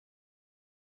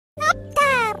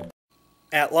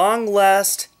At long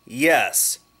last,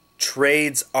 yes,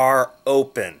 trades are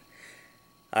open.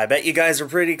 I bet you guys are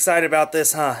pretty excited about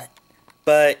this, huh?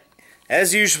 But,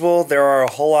 as usual, there are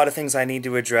a whole lot of things I need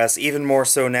to address, even more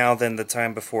so now than the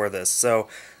time before this. So,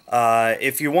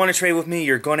 if you want to trade with me,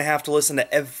 you're going to have to listen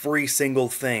to every single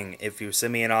thing. If you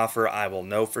send me an offer, I will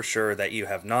know for sure that you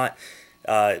have not,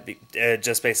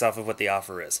 just based off of what the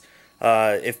offer is.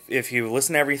 If you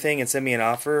listen to everything and send me an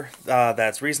offer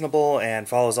that's reasonable and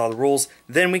follows all the rules,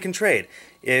 then we can trade.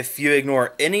 If you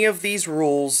ignore any of these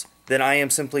rules, then I am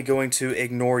simply going to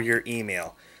ignore your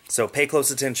email. So pay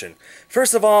close attention.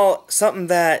 First of all, something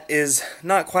that is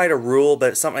not quite a rule,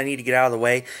 but something I need to get out of the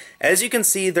way. As you can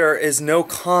see, there is no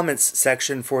comments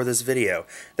section for this video.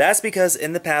 That's because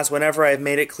in the past, whenever I've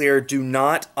made it clear, do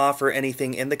not offer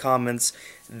anything in the comments,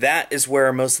 that is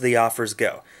where most of the offers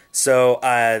go. So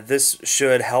this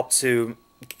should help to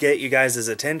get you guys'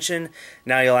 attention.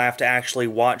 Now you'll have to actually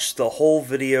watch the whole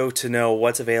video to know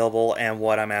what's available and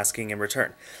what I'm asking in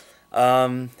return.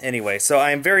 Anyway, so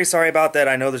I'm very sorry about that.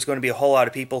 I know there's going to be a whole lot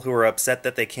of people who are upset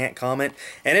that they can't comment.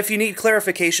 And if you need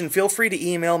clarification, feel free to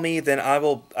email me. Then I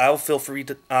will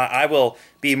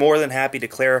be more than happy to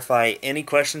clarify any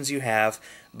questions you have.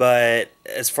 But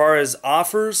as far as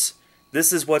offers,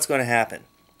 this is what's going to happen.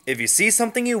 If you see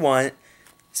something you want,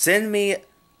 send me,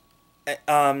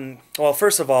 well,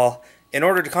 first of all, in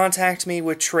order to contact me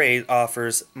with trade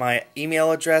offers, my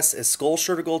email address is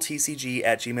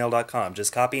skullsugargoldtcg@gmail.com.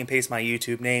 Just copy and paste my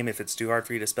YouTube name if it's too hard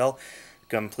for you to spell.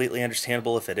 Completely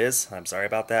understandable if it is. I'm sorry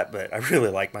about that, but I really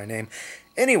like my name.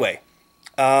 Anyway,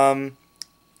 so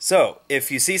if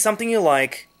you see something you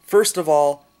like, first of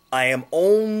all, I am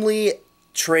only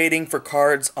trading for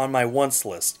cards on my wants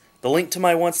list. The link to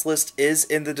my wants list is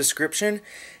in the description.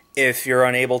 If you're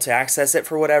unable to access it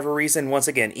for whatever reason, once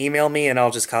again, email me and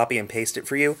I'll just copy and paste it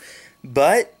for you.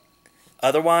 But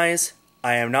otherwise,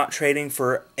 I am not trading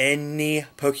for any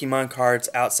Pokemon cards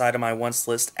outside of my wants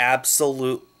list.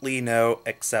 Absolutely no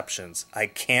exceptions. I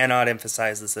cannot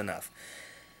emphasize this enough.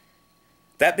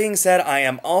 That being said, I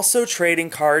am also trading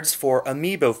cards for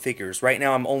Amiibo figures. Right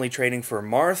now I'm only trading for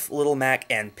Marth, Little Mac,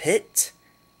 and Pit.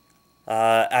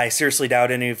 I seriously doubt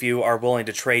any of you are willing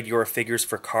to trade your figures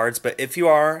for cards, but if you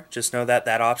are, just know that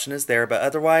that option is there, but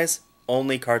otherwise,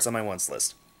 only cards on my wants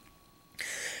list.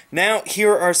 Now,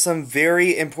 here are some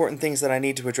very important things that I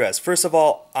need to address. First of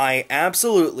all, I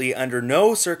absolutely, under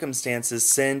no circumstances,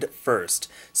 send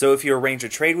first. So if you arrange a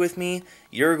trade with me,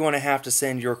 you're going to have to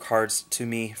send your cards to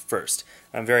me first.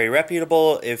 I'm very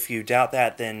reputable. If you doubt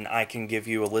that, then I can give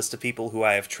you a list of people who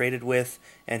I have traded with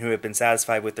and who have been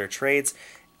satisfied with their trades.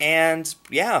 And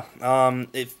yeah,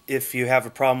 if you have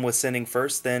a problem with sending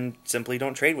first, then simply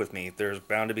don't trade with me. There's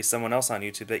bound to be someone else on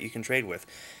YouTube that you can trade with.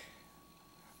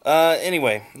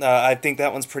 Anyway, I think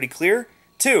that one's pretty clear.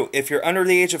 2, if you're under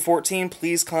the age of 14,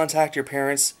 please contact your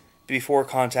parents before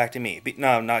contacting me.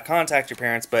 No, not contact your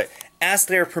parents, but ask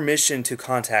their permission to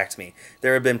contact me.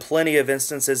 There have been plenty of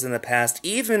instances in the past,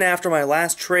 even after my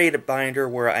last trade binder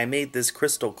where I made this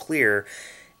crystal clear.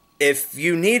 If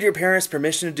you need your parents'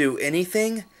 permission to do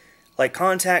anything, like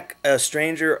contact a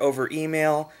stranger over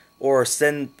email or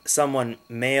send someone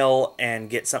mail and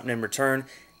get something in return,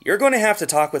 you're going to have to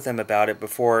talk with them about it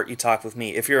before you talk with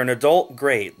me. If you're an adult,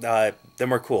 great, then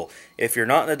we're cool. If you're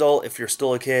not an adult, if you're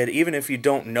still a kid, even if you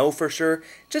don't know for sure,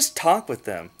 just talk with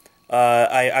them.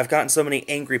 I've gotten so many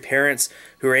angry parents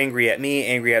who are angry at me,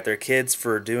 angry at their kids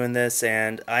for doing this,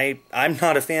 and I'm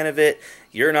not a fan of it.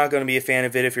 You're not going to be a fan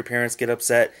of it if your parents get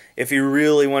upset. If you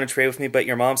really want to trade with me but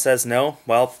your mom says no,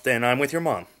 well, then I'm with your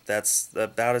mom. That's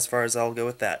about as far as I'll go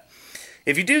with that.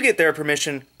 If you do get their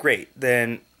permission, great,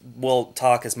 then we'll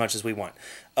talk as much as we want.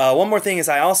 One more thing is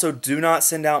I also do not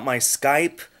send out my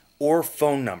Skype or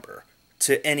phone number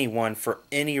to anyone for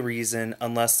any reason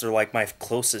unless they're like my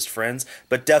closest friends,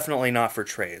 but definitely not for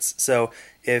trades. So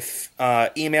if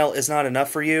email is not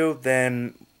enough for you,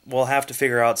 then we'll have to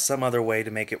figure out some other way to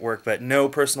make it work, but no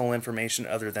personal information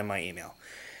other than my email.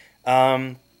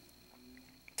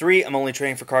 3, I'm only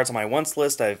trading for cards on my wants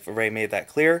list. I've already made that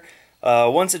clear.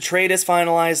 Once a trade is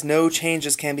finalized, no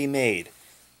changes can be made.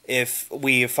 If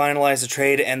we finalize a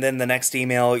trade and then the next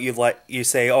email you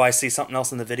say, oh, I see something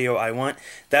else in the video I want,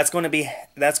 that's going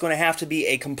to have to be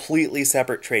a completely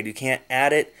separate trade. You can't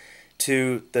add it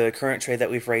to the current trade that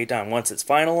we've already done. Once it's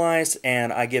finalized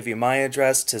and I give you my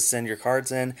address to send your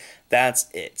cards in, that's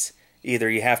it. Either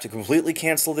you have to completely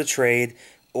cancel the trade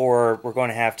or we're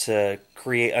going to have to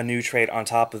create a new trade on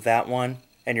top of that one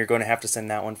and you're going to have to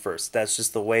send that one first. That's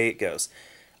just the way it goes.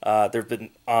 There've been,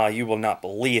 you will not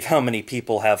believe how many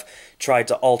people have tried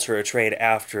to alter a trade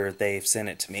after they've sent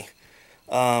it to me.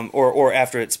 or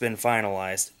after it's been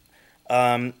finalized.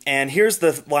 And here's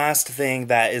the last thing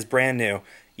that is brand new.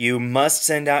 You must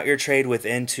send out your trade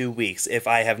within 2 weeks. If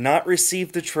I have not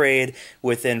received the trade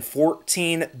within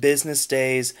 14 business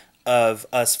days of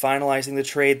us finalizing the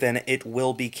trade, then it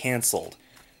will be canceled.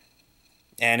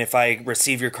 And if I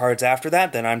receive your cards after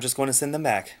that, then I'm just going to send them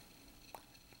back.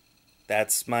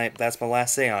 That's my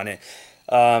last say on it.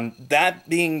 That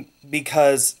being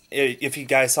because if you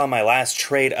guys saw my last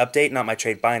trade update, not my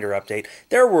trade binder update,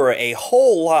 there were a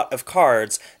whole lot of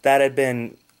cards that had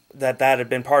been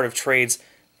part of trades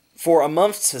for a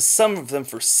month to some of them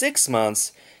for 6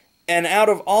 months. And out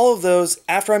of all of those,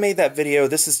 after I made that video,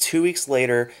 this is 2 weeks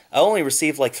later, I only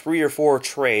received like 3 or 4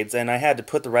 trades, and I had to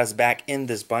put the rest back in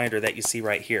this binder that you see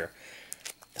right here.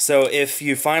 So if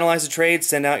you finalize a trade,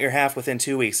 send out your half within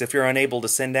 2 weeks. If you're unable to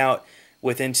send out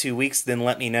within 2 weeks, then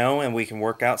let me know and we can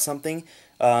work out something.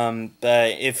 But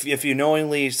if you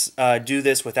knowingly do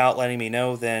this without letting me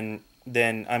know, then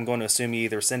I'm going to assume you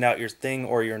either send out your thing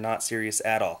or you're not serious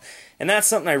at all. And that's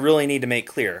something I really need to make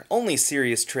clear. Only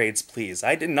serious trades, please.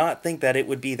 I did not think that it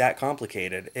would be that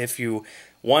complicated. If you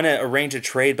want to arrange a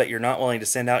trade but you're not willing to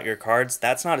send out your cards,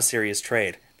 that's not a serious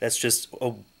trade. That's just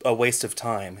a waste of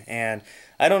time, and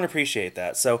I don't appreciate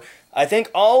that. So I think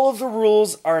all of the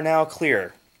rules are now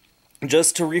clear.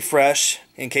 Just to refresh,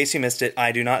 in case you missed it,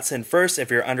 I do not send first. If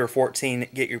you're under 14,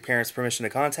 get your parents' permission to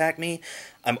contact me.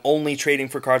 I'm only trading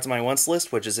for cards on my wants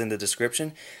list, which is in the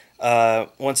description.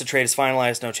 Once a trade is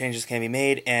finalized, no changes can be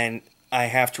made, and I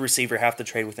have to receive or half the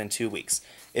trade within 2 weeks.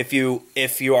 If you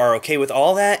are okay with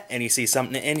all that, and you see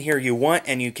something in here you want,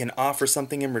 and you can offer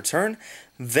something in return,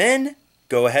 then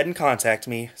go ahead and contact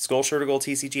me,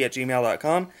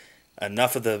 skullsureofgoldtcg@gmail.com.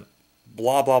 Enough of the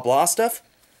blah blah blah stuff.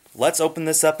 Let's open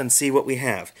this up and see what we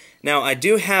have. Now, I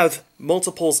do have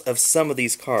multiples of some of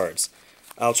these cards.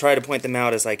 I'll try to point them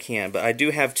out as I can, but I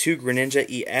do have 2 Greninja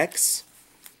EX.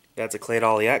 That's a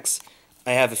Claydol EX.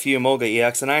 I have a few Emolga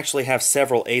EX, and I actually have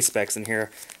several A-Specs in here.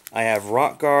 I have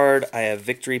Rock Guard, I have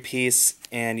Victory Piece,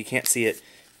 and you can't see it,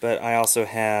 but I also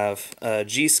have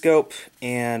G-Scope,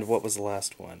 and what was the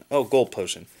last one? Oh, Gold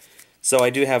Potion. So I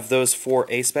do have those 4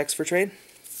 A-Specs for trade.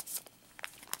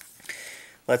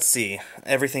 Let's see.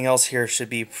 Everything else here should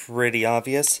be pretty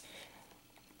obvious.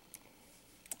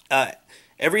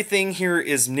 Everything here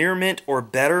is near mint or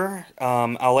better.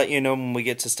 I'll let you know when we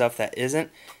get to stuff that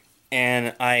isn't.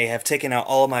 And I have taken out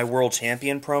all of my World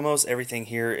Champion promos. Everything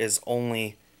here is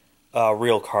only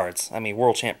real cards. I mean,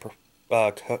 World Champ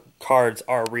cards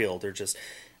are real. They're just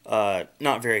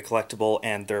not very collectible,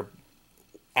 and they're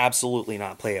absolutely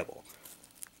not playable.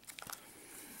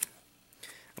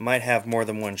 I might have more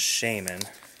than one Shaman.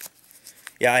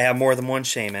 Yeah, I have more than one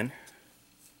Shaman.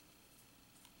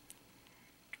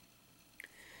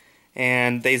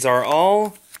 And these are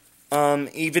all,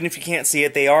 even if you can't see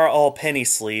it, they are all penny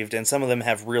sleeved, and some of them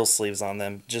have real sleeves on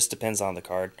them. Just depends on the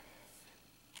card.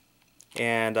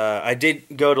 And I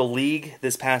did go to League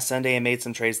this past Sunday and made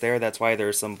some trades there. That's why there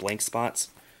are some blank spots.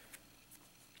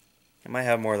 I might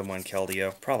have more than one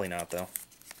Keldeo. Probably not, though.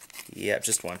 Yep,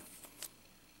 just one.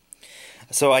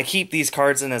 So I keep these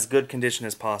cards in as good condition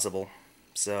as possible.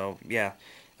 So, yeah.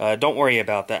 Don't worry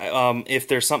about that. If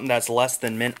there's something that's less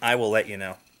than mint, I will let you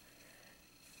know.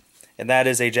 And that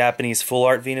is a Japanese Full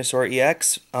Art Venusaur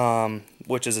EX,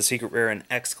 which is a secret rare in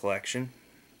X collection.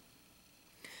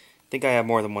 I think I have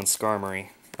more than one Skarmory.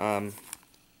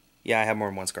 Yeah, I have more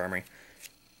than one Skarmory.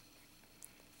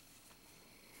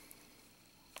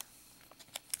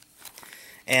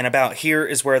 And about here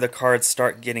is where the cards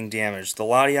start getting damaged. The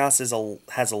Latias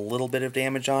has a little bit of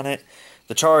damage on it.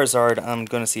 The Charizard, I'm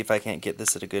going to see if I can't get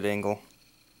this at a good angle.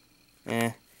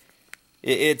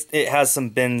 It has some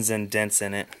bends and dents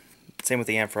in it. Same with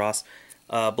the Ampharos.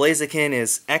 Blaziken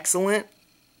is excellent.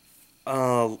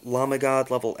 Lamagod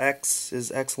level X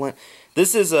is excellent.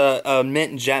 This is a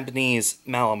mint Japanese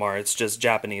Malamar. It's just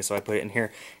Japanese, so I put it in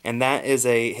here. And that is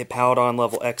a Hippowdon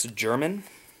level X German.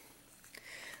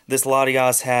 This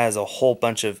Latias has a whole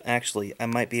bunch of... Actually, I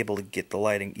might be able to get the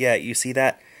lighting. Yeah, you see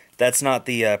that? That's not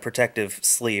the protective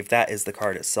sleeve. That is the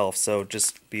card itself, so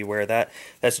just be aware of that.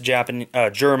 That's German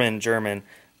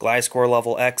Gliscor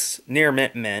level X, near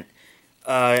mint.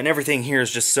 And everything here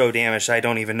is just so damaged, I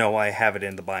don't even know why I have it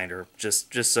in the binder,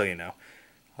 just so you know.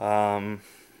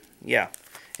 Yeah.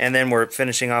 And then we're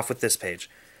finishing off with this page.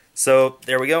 So,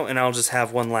 there we go, and I'll just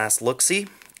have one last look-see.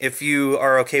 If you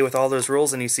are okay with all those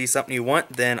rules and you see something you want,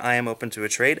 then I am open to a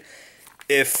trade.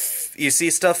 If you see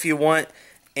stuff you want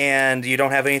and you don't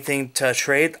have anything to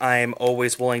trade, I am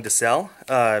always willing to sell.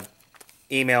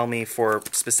 Email me for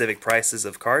specific prices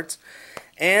of cards.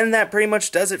 And that pretty much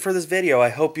does it for this video. I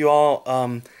hope you all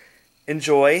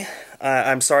enjoy.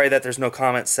 I'm sorry that there's no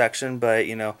comment section, but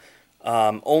you know,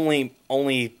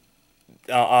 only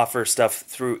offer stuff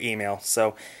through email.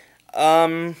 So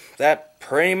that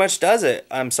pretty much does it.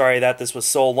 I'm sorry that this was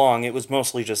so long. It was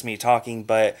mostly just me talking,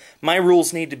 but my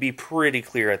rules need to be pretty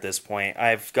clear at this point.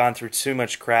 I've gone through too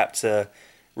much crap to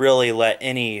really let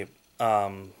any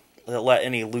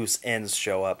loose ends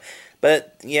show up.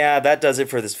 But yeah, that does it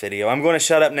for this video. I'm going to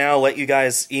shut up now, let you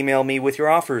guys email me with your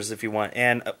offers if you want.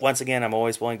 And once again, I'm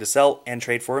always willing to sell and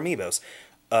trade for amiibos.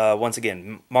 Once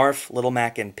again, Marth, Little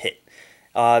Mac, and Pit.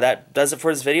 That does it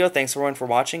for this video. Thanks everyone for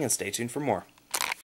watching, and stay tuned for more.